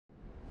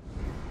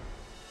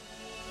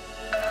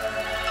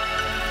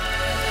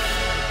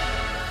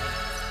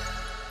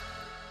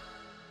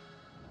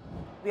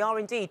we are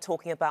indeed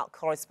talking about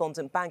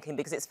correspondent banking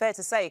because it's fair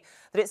to say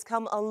that it's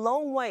come a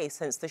long way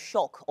since the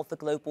shock of the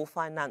global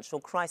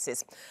financial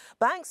crisis.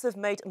 Banks have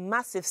made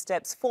massive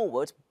steps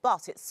forward,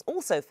 but it's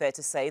also fair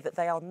to say that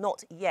they are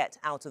not yet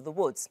out of the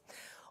woods.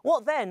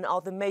 What then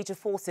are the major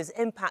forces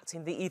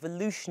impacting the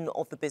evolution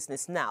of the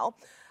business now?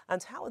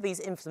 And how are these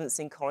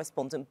influencing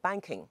correspondent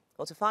banking?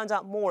 Well, to find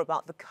out more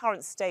about the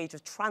current stage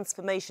of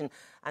transformation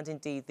and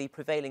indeed the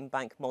prevailing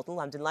bank model,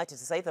 I'm delighted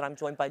to say that I'm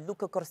joined by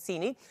Luca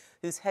Corsini,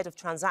 who's Head of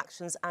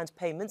Transactions and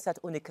Payments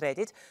at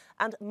UniCredit,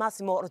 and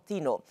Massimo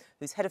Ortino,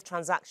 who's Head of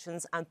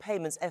Transactions and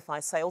Payments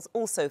FI Sales,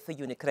 also for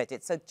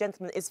UniCredit. So,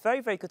 gentlemen, it's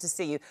very, very good to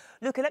see you.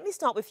 Luca, let me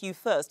start with you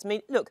first. I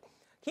mean, look,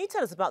 can you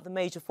tell us about the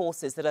major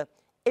forces that are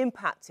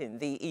impacting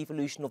the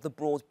evolution of the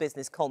broad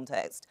business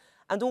context,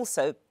 and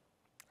also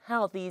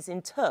how these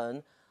in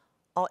turn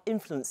are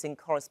influencing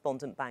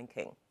correspondent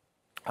banking?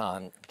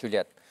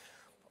 Juliet,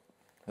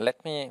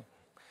 let me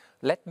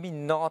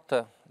not,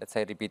 let's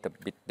say, repeat a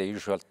bit the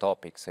usual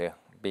topics,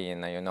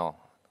 being,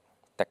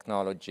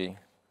 technology,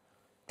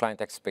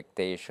 client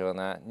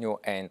expectation, new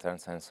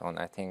entrants, and so on.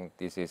 I think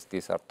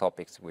these are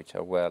topics which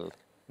are well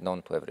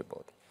known to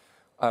everybody.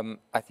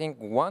 I think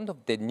one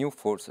of the new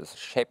forces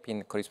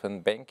shaping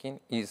correspondent banking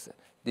is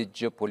the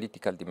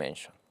geopolitical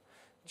dimension.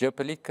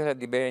 Geopolitical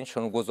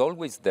dimension was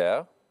always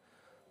there,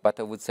 but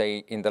I would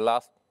say in the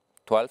last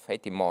 12,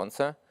 18 months,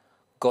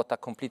 got a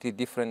completely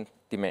different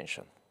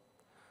dimension.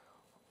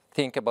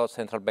 Think about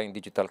central bank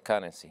digital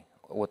currency,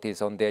 what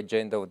is on the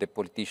agenda of the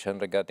politician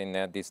regarding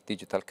this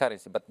digital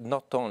currency, but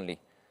not only,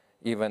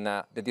 even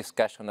the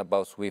discussion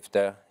about SWIFT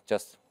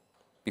just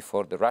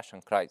before the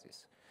Russian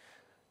crisis.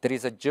 There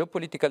is a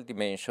geopolitical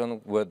dimension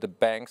where the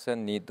banks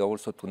need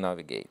also to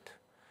navigate.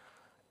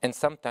 And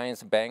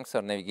sometimes banks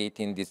are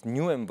navigating this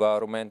new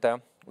environment,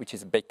 which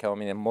is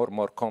becoming a more and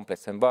more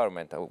complex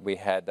environment. We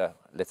had,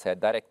 let's say, a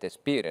direct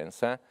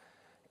experience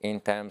in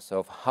terms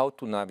of how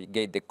to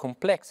navigate the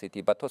complexity,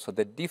 but also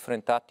the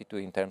different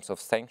attitude in terms of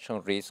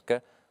sanction risk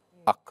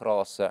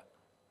across,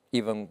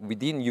 even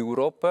within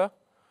Europe,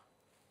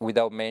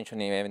 without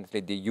mentioning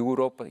eventually the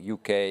Europe,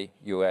 UK,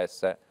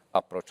 US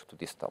approach to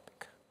this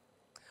topic.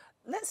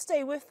 Let's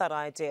stay with that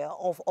idea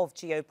of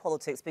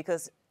geopolitics,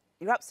 because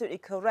you're absolutely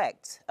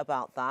correct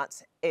about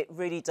that. It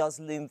really does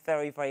loom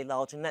very, very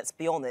large. And let's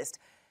be honest,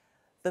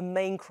 the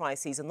main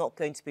crises are not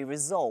going to be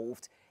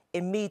resolved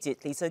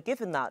immediately. So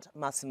given that,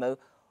 Massimo,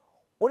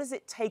 what has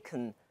it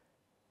taken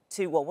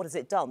to, well, what has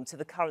it done to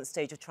the current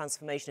stage of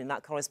transformation in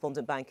that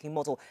correspondent banking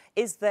model?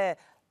 Is there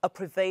a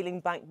prevailing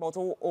bank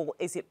model, or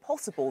is it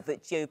possible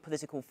that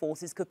geopolitical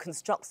forces could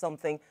construct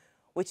something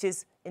which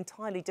is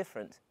entirely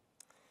different?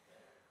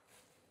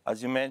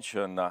 As you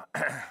mentioned,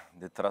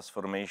 the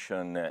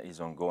transformation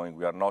is ongoing.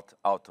 We are not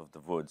out of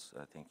the woods.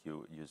 I think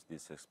you used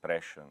this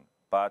expression.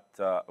 But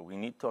we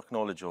need to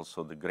acknowledge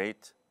also the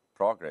great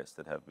progress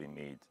that have been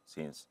made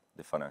since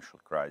the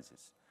financial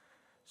crisis.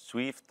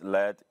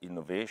 SWIFT-led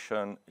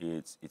innovation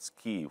is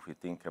key. If we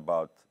think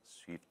about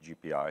SWIFT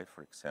GPI,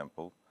 for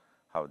example,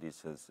 how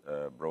this has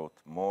brought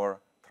more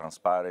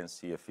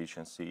transparency,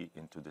 efficiency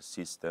into the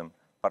system,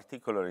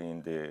 particularly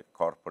in the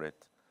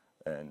corporate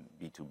and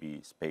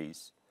B2B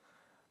space.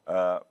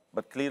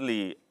 But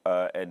clearly,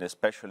 and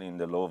especially in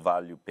the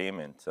low-value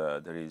payment,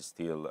 there is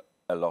still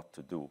a lot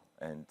to do.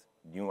 And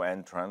new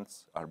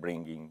entrants are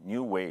bringing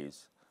new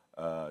ways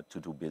to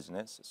do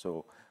business.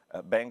 So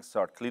banks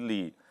are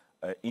clearly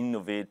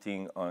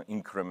innovating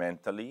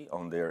incrementally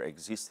on their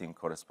existing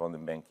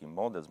correspondent banking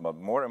models, but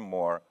more and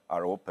more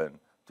are open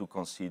to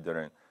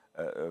considering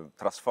a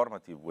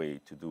transformative way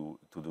to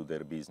do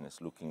their business,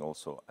 looking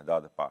also at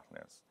other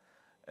partners.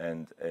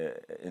 And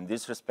in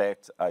this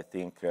respect, I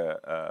think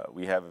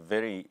we have a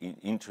very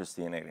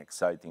interesting and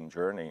exciting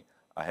journey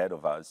ahead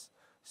of us.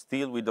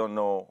 Still, we don't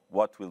know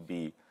what will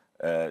be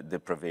the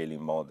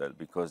prevailing model,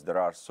 because there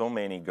are so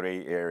many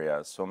gray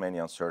areas, so many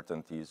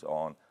uncertainties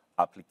on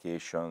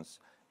applications,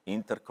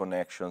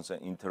 interconnections,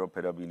 and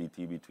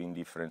interoperability between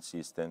different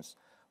systems.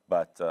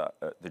 But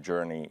the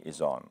journey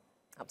is on.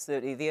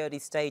 Absolutely, the early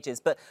stages.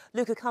 But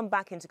Luca, come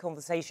back into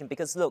conversation,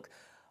 because look,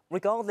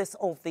 regardless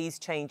of these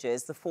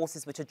changes, the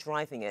forces which are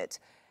driving it,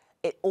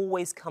 it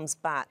always comes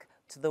back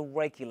to the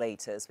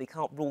regulators. We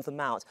can't rule them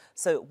out.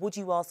 So would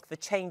you ask for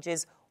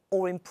changes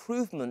or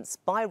improvements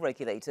by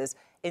regulators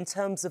in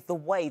terms of the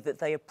way that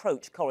they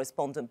approach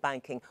correspondent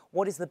banking?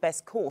 What is the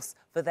best course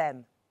for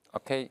them?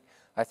 Okay,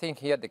 I think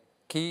here the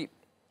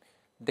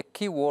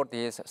key word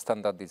is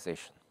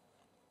standardization.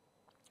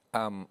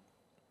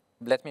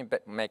 Let me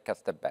make a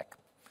step back.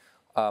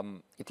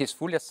 It is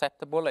fully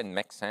acceptable and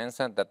makes sense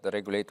that the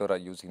regulators are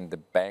using the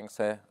banks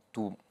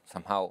to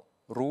somehow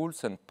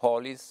rules and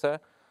police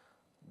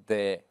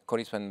the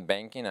correspondent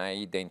banking,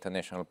 i.e. the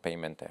international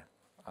payment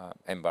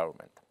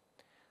environment.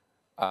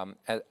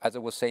 As I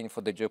was saying, for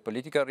the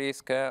geopolitical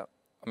risk, I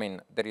mean,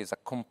 there is a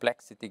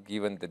complexity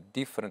given the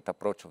different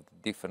approach of the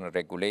different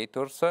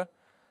regulators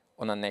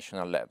on a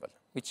national level,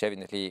 which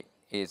evidently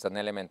is an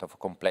element of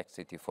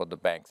complexity for the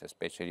banks,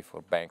 especially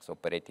for banks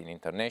operating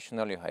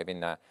internationally,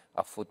 having a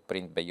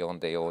footprint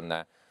beyond their own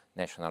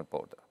national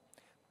border.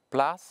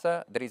 Plus,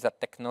 there is a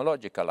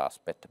technological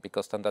aspect,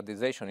 because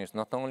standardization is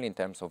not only in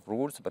terms of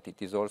rules, but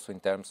it is also in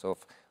terms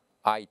of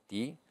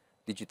IT,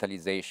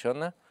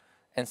 digitalization,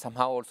 and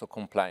somehow also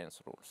compliance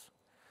rules.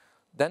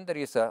 Then there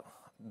is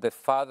the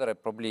further,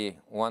 probably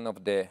one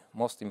of the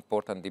most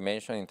important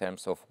dimensions in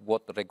terms of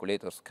what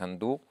regulators can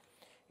do,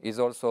 is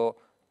also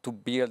to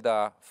build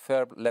a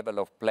fair level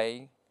of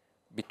play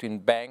between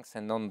banks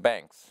and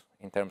non-banks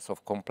in terms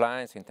of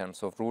compliance, in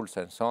terms of rules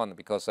and so on,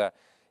 because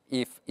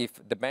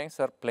if the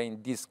banks are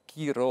playing this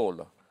key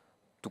role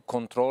to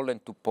control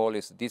and to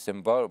police this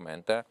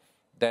environment,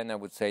 then I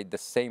would say the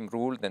same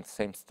rule, the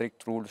same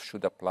strict rules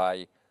should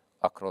apply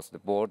across the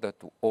board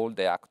to all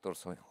the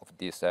actors of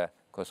this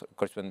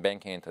correspondent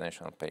banking and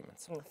international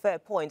payments. Fair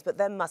point. But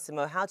then,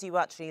 Massimo, how do you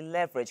actually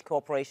leverage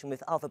cooperation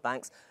with other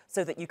banks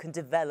so that you can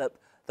develop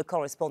the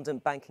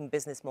correspondent banking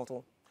business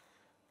model?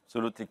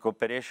 Absolutely.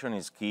 Cooperation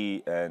is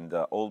key, and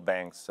all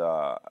banks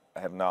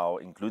have now,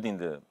 including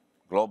the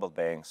global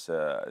banks,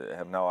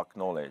 have now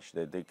acknowledged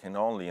that they can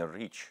only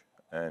enrich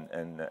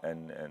and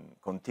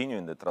continue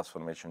in the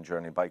transformation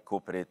journey by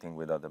cooperating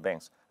with other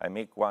banks. I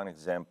make one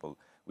example.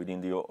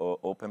 Within the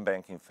open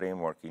banking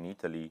framework in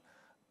Italy,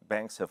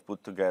 banks have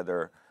put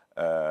together,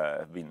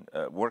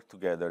 worked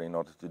together in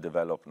order to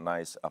develop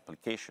nice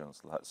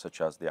applications, such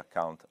as the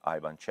account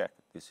IBAN check.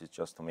 This is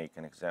just to make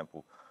an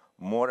example.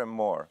 More and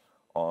more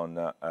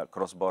on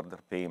cross-border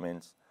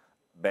payments,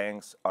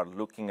 banks are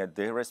looking at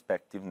their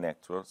respective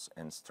networks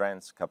and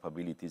strengths,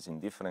 capabilities in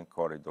different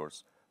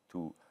corridors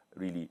to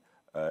really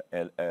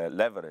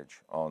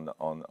leverage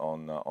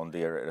on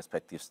their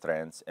respective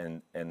strengths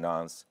and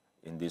enhance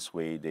in this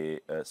way the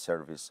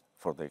service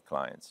for their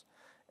clients.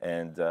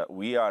 And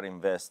we are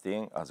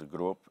investing as a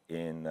group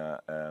in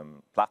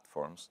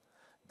platforms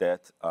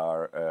that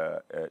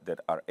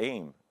are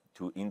aimed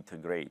to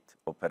integrate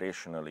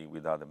operationally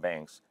with other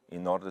banks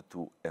in order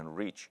to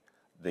enrich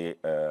the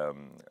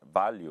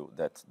value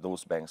that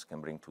those banks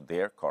can bring to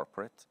their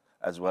corporate,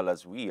 as well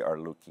as we are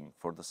looking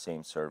for the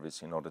same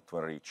service in order to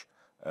enrich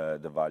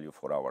the value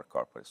for our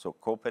corporate. So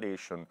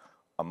cooperation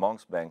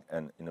amongst banks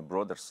and in a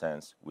broader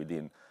sense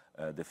within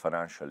the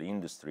financial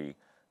industry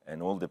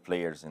and all the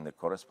players in the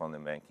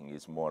correspondent banking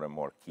is more and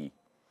more key.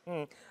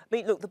 I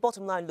mean, look, the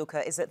bottom line,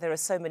 Luca, is that there are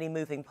so many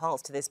moving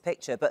parts to this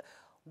picture, but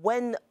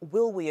when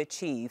will we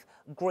achieve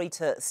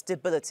greater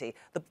stability?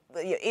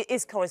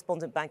 Is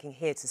correspondent banking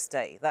here to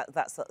stay?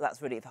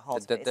 That's really the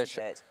heart of it,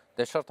 isn't it?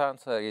 The short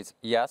answer is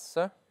yes.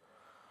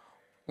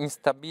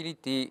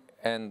 Instability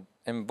and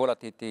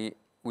volatility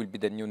will be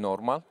the new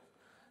normal.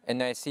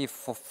 And I see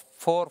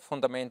four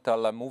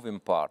fundamental moving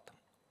parts.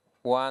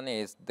 One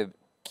is the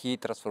key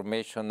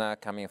transformation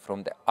coming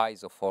from the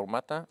ISO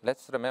format.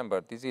 Let's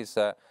remember, this is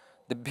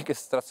the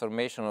biggest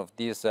transformation of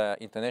this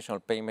international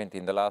payment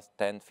in the last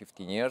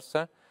 10-15 years,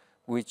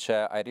 which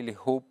I really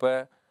hope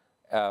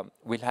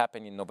will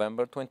happen in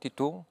November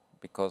 22,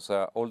 because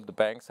all the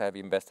banks have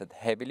invested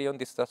heavily on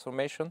this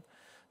transformation.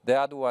 The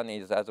other one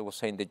is, as I was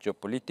saying, the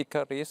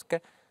geopolitical risk.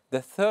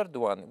 The third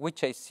one,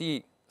 which I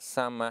see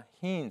some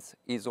hints,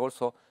 is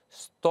also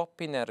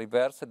stopping and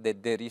reverse the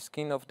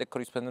de-risking of the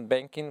correspondent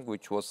banking,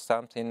 which was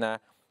something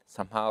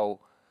somehow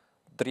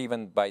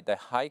driven by the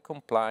high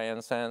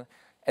compliance,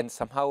 and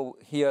somehow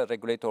here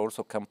regulator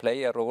also can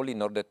play a role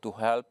in order to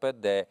help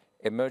the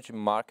emerging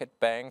market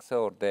banks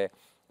or the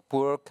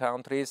poor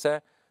countries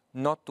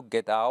not to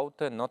get out,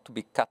 not to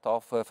be cut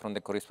off from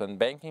the correspondent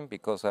banking,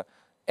 because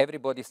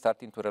everybody is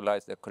starting to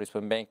realize that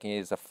correspondent banking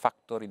is a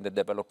factor in the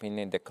developing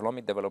and the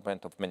economic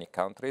development of many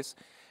countries.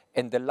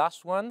 And the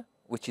last one,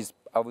 which is,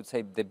 I would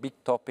say, the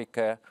big topic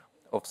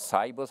of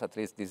Sibos, at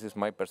least this is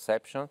my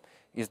perception,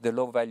 is the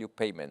low-value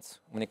payments.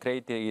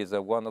 UniCredit is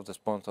one of the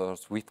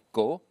sponsors with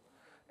Go,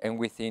 and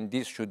within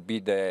this should be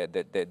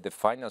the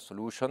final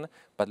solution.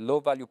 But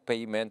low-value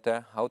payment,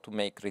 how to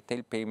make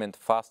retail payment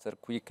faster,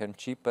 quick, and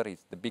cheaper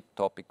is the big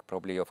topic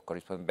probably of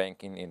correspondent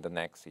banking in the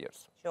next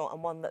years. Sure,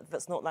 and one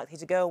that's not likely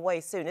to go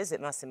away soon, is it,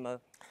 Massimo?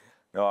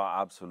 No,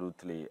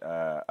 absolutely.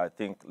 I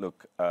think,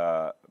 look,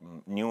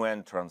 new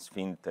entrants,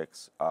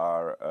 fintechs,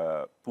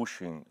 are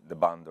pushing the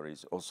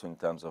boundaries also in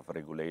terms of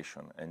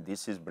regulation. And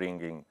this is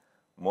bringing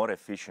more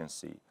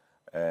efficiency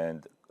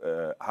and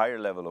higher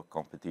level of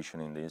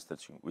competition in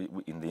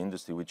the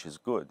industry, which is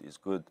good. It's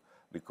good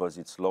because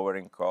it's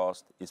lowering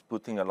cost, it's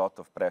putting a lot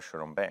of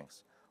pressure on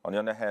banks. On the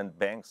other hand,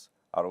 banks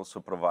are also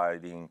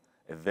providing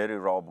a very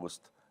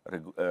robust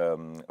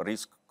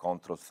risk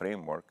control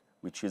framework,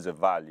 which is a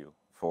value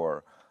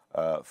for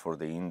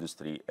the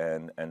industry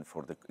and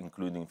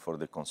including for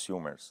the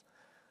consumers.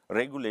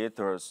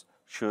 Regulators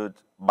should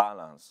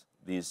balance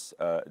these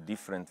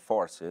different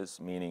forces,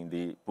 meaning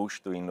the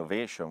push to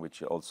innovation,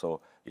 which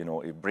also,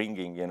 is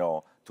bringing,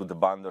 to the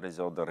boundaries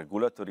of the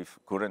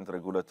current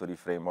regulatory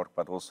framework,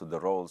 but also the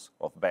roles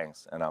of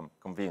banks. And I'm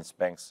convinced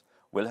banks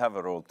will have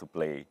a role to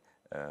play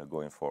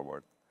going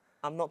forward.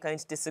 I'm not going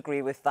to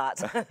disagree with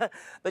that.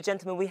 But,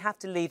 gentlemen, we have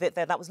to leave it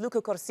there. That was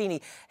Luca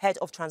Corsini, Head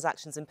of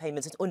Transactions and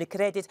Payments at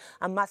UniCredit,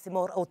 and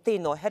Massimo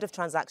Ortino, Head of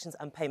Transactions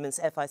and Payments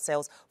FI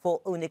Sales for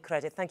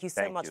UniCredit. Thank you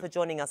so much for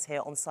joining us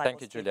here on Sibos TV.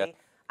 Thank you, Juliet.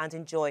 and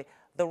enjoy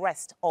the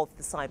rest of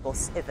the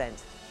Sibos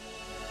event.